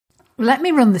Let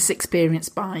me run this experience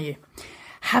by you.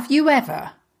 Have you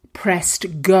ever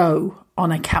pressed go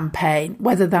on a campaign,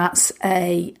 whether that's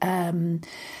maybe a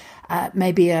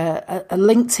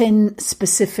LinkedIn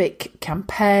specific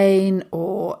campaign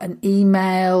or an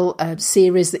email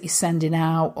series that you're sending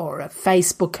out or a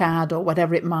Facebook ad or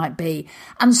whatever it might be,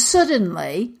 and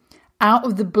suddenly, out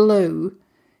of the blue,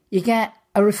 you get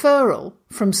a referral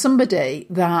from somebody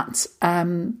that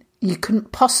you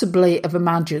couldn't possibly have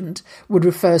imagined would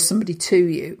refer somebody to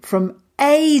you from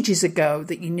ages ago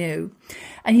that you knew.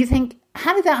 And you think,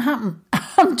 how did that happen?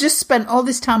 I've just spent all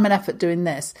this time and effort doing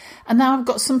this, and now I've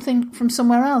got something from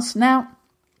somewhere else. Now,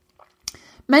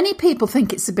 many people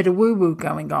think it's a bit of woo-woo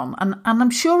going on, and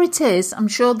I'm sure it is. I'm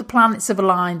sure the planets have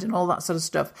aligned and all that sort of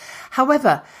stuff.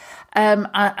 However,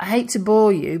 I hate to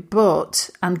bore you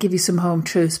and give you some home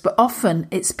truths, but often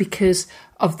it's because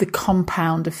of the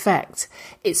compound effect.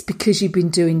 It's because you've been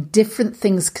doing different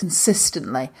things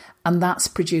consistently, and that's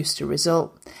produced a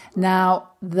result.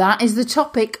 Now, that is the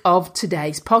topic of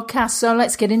today's podcast, so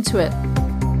let's get into it.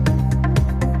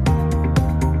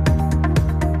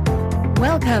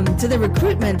 Welcome to the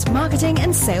Recruitment, Marketing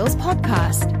and Sales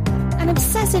Podcast. An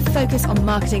obsessive focus on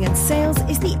marketing and sales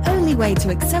is the only way to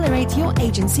accelerate your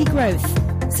agency growth.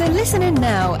 So listen in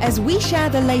now as we share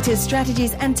the latest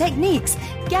strategies and techniques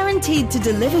guaranteed to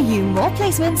deliver you more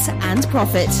placements and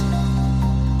profit.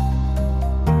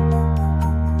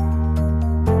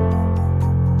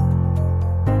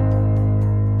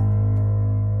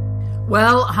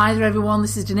 Well, hi there everyone,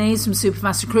 this is Denise from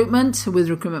Superfast Recruitment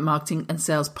with Recruitment, Marketing and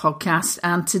Sales Podcast,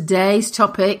 and today's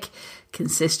topic,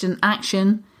 consistent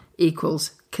action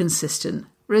equals consistent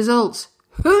results.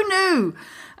 Who knew?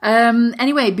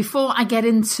 Anyway, before I get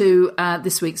into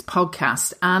this week's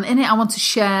podcast, and in it I want to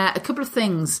share a couple of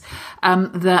things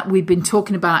that we've been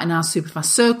talking about in our Superfast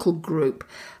Circle group.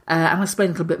 I'll explain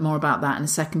a little bit more about that in a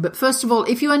second. But first of all,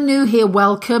 if you are new here,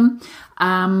 welcome.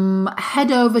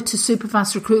 Head over to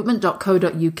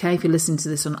superfastrecruitment.co.uk if you're listening to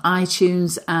this on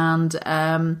iTunes, and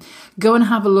go and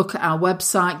have a look at our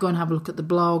website, go and have a look at the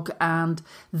blog. And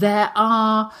there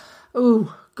are,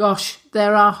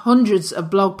 there are hundreds of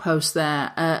blog posts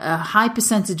there, a high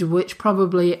percentage of which,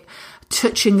 probably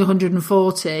touching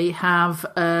 140, have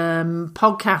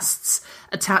podcasts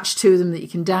attached to them that you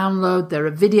can download. There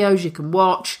are videos you can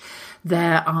watch.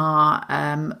 There are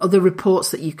other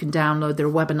reports that you can download. There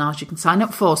are webinars you can sign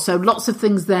up for. So lots of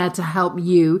things there to help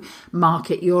you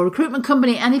market your recruitment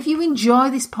company. And if you enjoy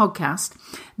this podcast,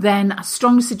 then I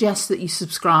strongly suggest that you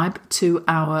subscribe to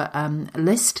our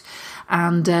list.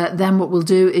 And then what we'll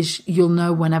do is you'll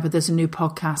know whenever there's a new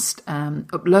podcast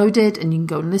uploaded, and you can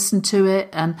go and listen to it.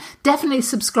 And definitely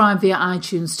subscribe via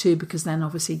iTunes too, because then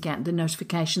obviously you get the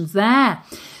notifications there.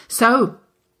 So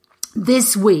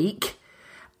this week,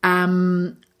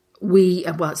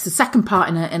 it's the second part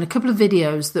in a couple of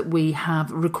videos that we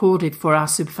have recorded for our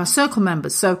Superfast Circle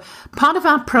members. So part of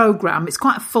our program, it's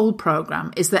quite a full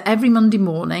program, is that every Monday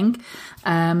morning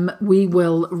we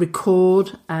will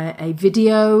record a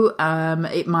video.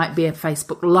 It might be a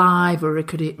Facebook Live or a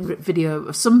video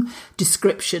of some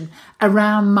description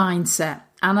around mindset.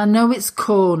 And I know it's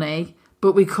corny,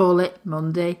 but we call it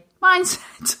Monday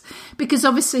Mindset, because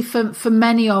obviously for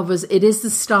many of us, it is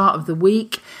the start of the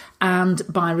week. And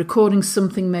by recording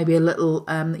something, maybe a little,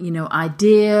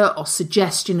 idea or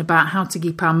suggestion about how to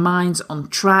keep our minds on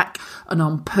track and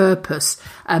on purpose,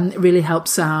 it really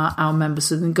helps our members.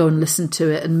 So they can go and listen to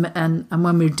it, and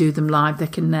when we do them live, they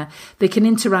can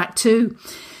interact too.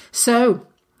 So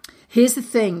here's the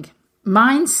thing: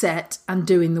 mindset and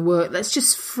doing the work. Let's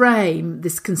just frame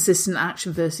this consistent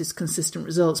action versus consistent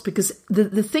results, because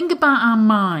the thing about our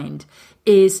mind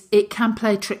is it can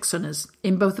play tricks on us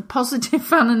in both a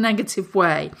positive and a negative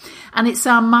way. And it's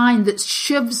our mind that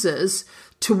shoves us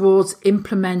towards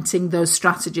implementing those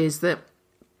strategies that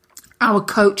our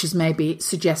coaches maybe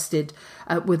suggested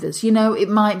with us. It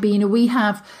might be, we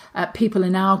have people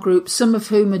in our group, some of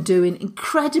whom are doing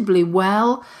incredibly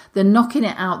well. They're knocking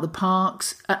it out the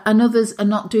parks, and others are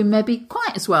not doing maybe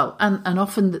quite as well. And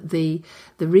often the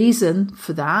reason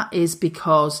for that is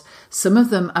because some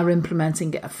of them are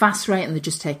implementing at a fast rate and they're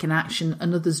just taking action,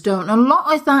 and others don't. And a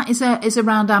lot of that is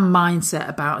around our mindset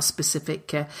about a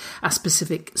specific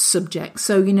subject.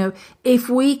 So, if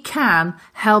we can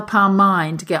help our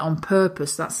mind get on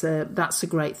purpose, that's a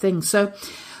great thing. So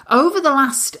over the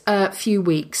last few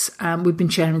weeks, we've been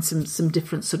sharing some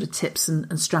different sort of tips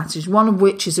and strategies, one of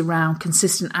which is around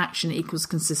consistent action equals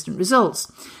consistent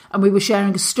results. And we were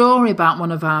sharing a story about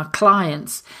one of our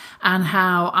clients and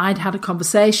how I'd had a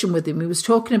conversation with him. He was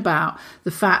talking about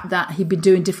the fact that he'd been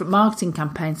doing different marketing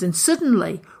campaigns, and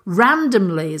suddenly,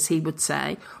 randomly, as he would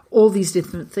say, all these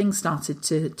different things started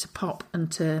to pop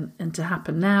and to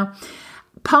happen. Now,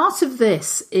 part of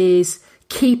this is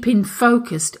keeping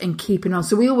focused and keeping on.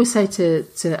 So we always say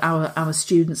to our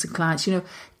students and clients,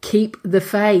 keep the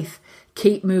faith,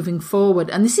 keep moving forward.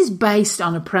 And this is based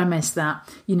on a premise that,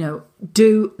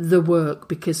 do the work,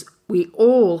 because we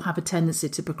all have a tendency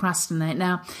to procrastinate.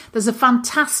 Now, there's a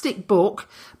fantastic book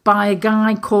by a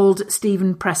guy called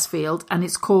Stephen Pressfield, and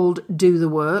it's called Do the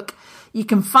Work. You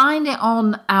can find it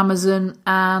on Amazon,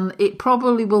 and it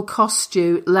probably will cost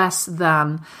you less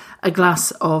than a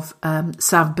glass of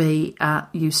Sav B at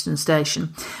Euston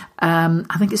Station.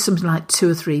 I think it's something like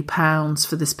 £2 or £3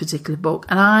 for this particular book.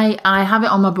 And I have it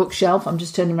on my bookshelf. I'm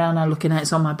just turning around now looking at it.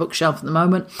 It's on my bookshelf at the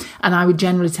moment. And I would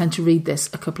generally tend to read this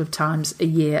a couple of times a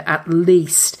year at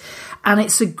least. And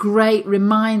it's a great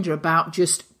reminder about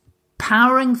just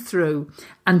powering through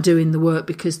and doing the work,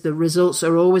 because the results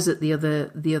are always at the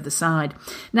other side.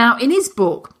 Now, in his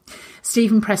book,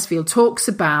 Stephen Pressfield talks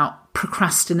about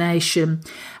procrastination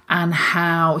and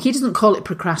how he doesn't call it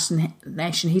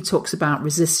procrastination. He talks about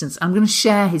resistance. I'm going to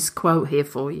share his quote here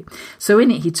for you. So in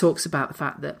it, he talks about the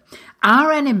fact that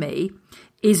our enemy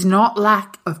is not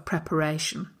lack of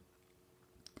preparation.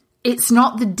 It's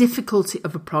not the difficulty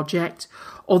of a project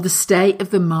or the state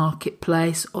of the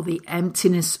marketplace or the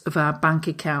emptiness of our bank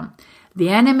account. The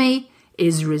enemy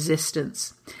is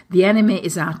resistance. The enemy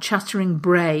is our chattering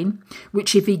brain,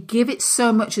 which, if we give it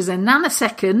so much as a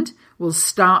nanosecond, will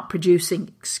start producing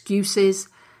excuses,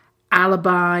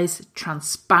 alibis,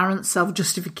 transparent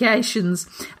self-justifications,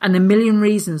 and a million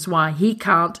reasons why he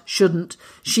can't, shouldn't,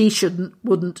 she shouldn't,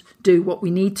 wouldn't do what we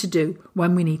need to do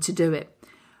when we need to do it.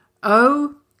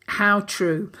 Oh, how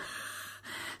true.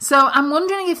 So I'm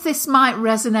wondering if this might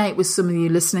resonate with some of you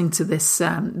listening to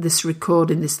this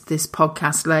recording, this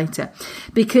podcast later,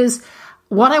 because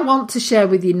what I want to share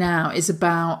with you now is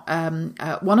about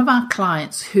one of our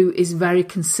clients who is very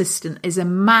consistent, is a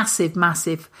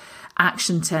massive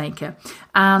action taker,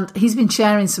 and he's been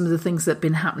sharing some of the things that have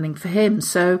been happening for him.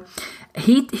 So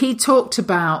he talked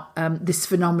about this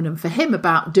phenomenon for him,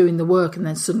 about doing the work and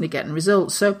then suddenly getting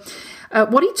results. So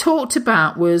what he talked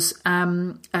about was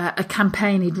a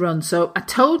campaign he'd run. So I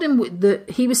told him that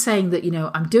he was saying that,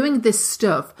 I'm doing this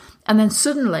stuff, and then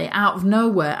suddenly, out of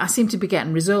nowhere, I seem to be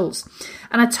getting results.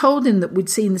 And I told him that we'd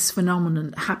seen this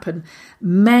phenomenon happen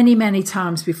many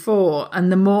times before.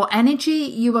 And the more energy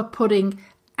you are putting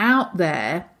out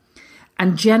there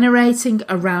and generating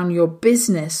around your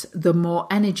business, the more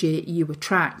energy you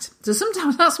attract. So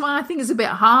sometimes that's why I think it's a bit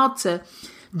hard to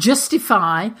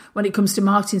justify when it comes to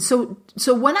marketing.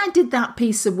 So when I did that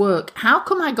piece of work, how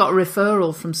come I got a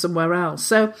referral from somewhere else?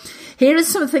 So here are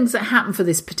some things that happened for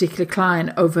this particular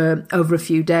client over a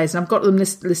few days, and I've got them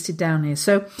listed down here.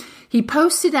 So he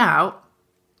posted out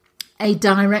a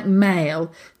direct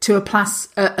mail to a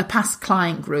past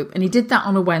client group, and he did that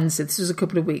on a Wednesday. This was a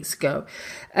couple of weeks ago.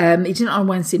 He did it on a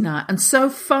Wednesday night, and so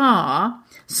far,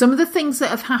 some of the things that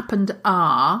have happened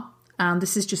are, and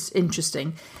this is just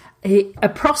interesting, a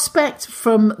prospect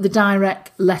from the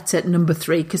direct letter number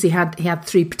 3, because he had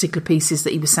 3 particular pieces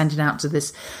that he was sending out to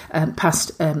this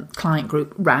past client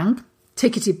group, rang,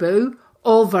 tickety-boo,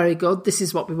 all very good, this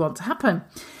is what we want to happen.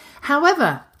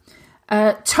 However,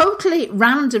 totally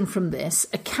random from this,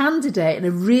 a candidate, and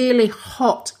a really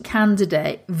hot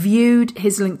candidate, viewed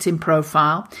his LinkedIn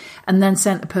profile and then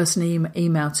sent a personal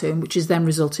email to him, which has then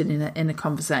resulted in a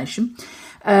conversation.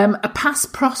 A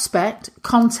past prospect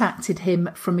contacted him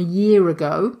from a year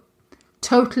ago,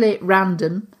 totally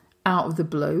random, out of the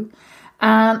blue,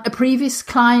 and a previous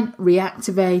client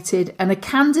reactivated, and a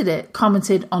candidate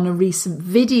commented on a recent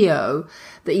video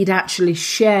that he'd actually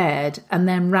shared and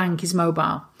then rang his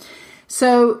mobile.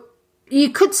 So you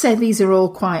could say these are all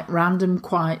quite random,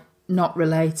 quite not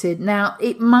related. Now,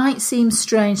 it might seem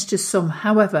strange to some.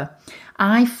 However,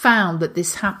 I found that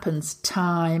this happens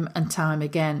time and time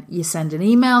again. You send an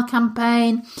email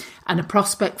campaign and a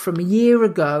prospect from a year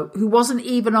ago who wasn't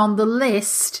even on the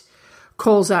list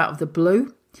calls out of the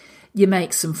blue. You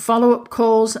make some follow-up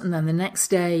calls, and then the next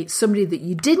day, somebody that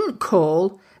you didn't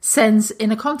call sends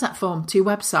in a contact form to your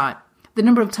website. The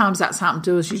number of times that's happened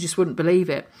to us, you just wouldn't believe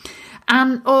it.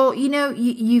 Or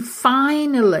you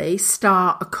finally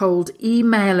start a cold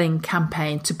emailing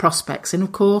campaign to prospects. And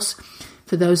of course,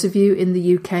 for those of you in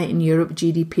the UK and Europe,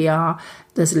 GDPR,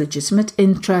 there's a legitimate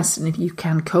interest. And if you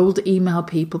can cold email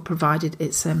people, provided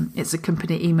it's a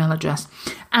company email address.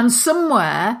 And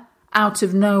somewhere out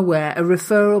of nowhere, a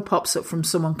referral pops up from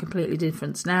someone completely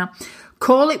different. Now,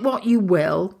 call it what you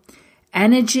will.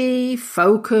 Energy,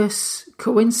 focus,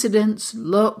 coincidence,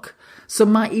 luck.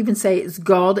 Some might even say it's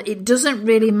God. It doesn't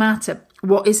really matter.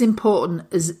 What is important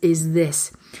is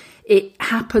this. It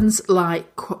happens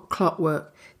like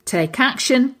clockwork. Take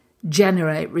action,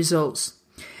 generate results.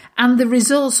 And the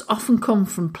results often come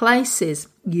from places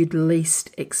you'd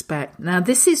least expect. Now,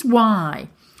 this is why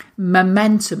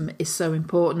momentum is so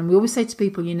important. And we always say to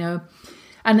people,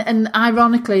 and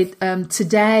ironically,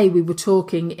 today we were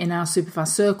talking in our Superfast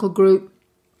Circle group,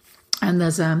 and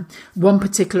there's one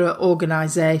particular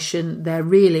organisation, they're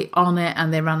really on it,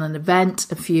 and they ran an event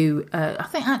I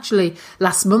think actually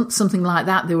last month, something like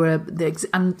that.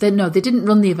 They didn't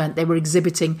run the event, they were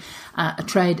exhibiting a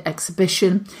trade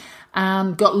exhibition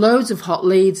and got loads of hot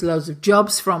leads, loads of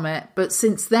jobs from it. But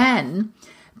since then,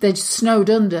 they're snowed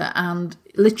under and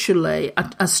literally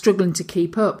are struggling to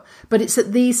keep up. But it's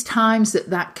at these times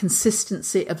that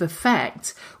consistency of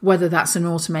effect, whether that's an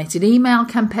automated email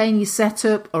campaign you set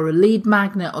up or a lead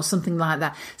magnet or something like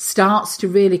that, starts to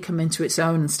really come into its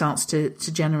own and starts to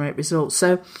generate results.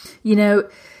 So,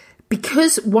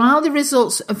 because while the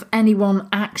results of any one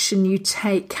action you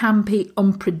take can be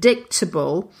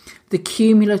unpredictable, the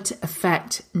cumulative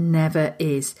effect never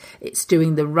is. It's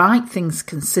doing the right things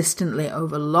consistently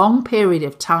over a long period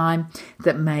of time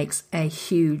that makes a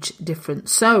huge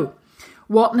difference. So,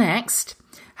 what next?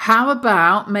 How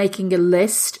about making a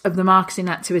list of the marketing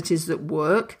activities that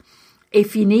work?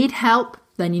 If you need help,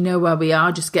 then you know where we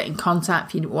are. Just get in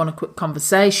contact if you want a quick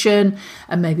conversation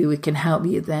and maybe we can help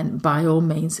you. Then by all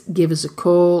means, give us a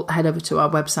call, head over to our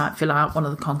website, fill out one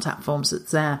of the contact forms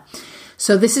that's there.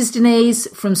 So this is Denise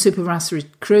from Superfast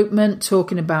Recruitment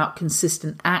talking about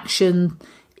consistent action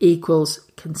equals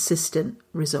consistent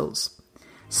results.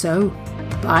 So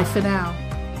bye for now.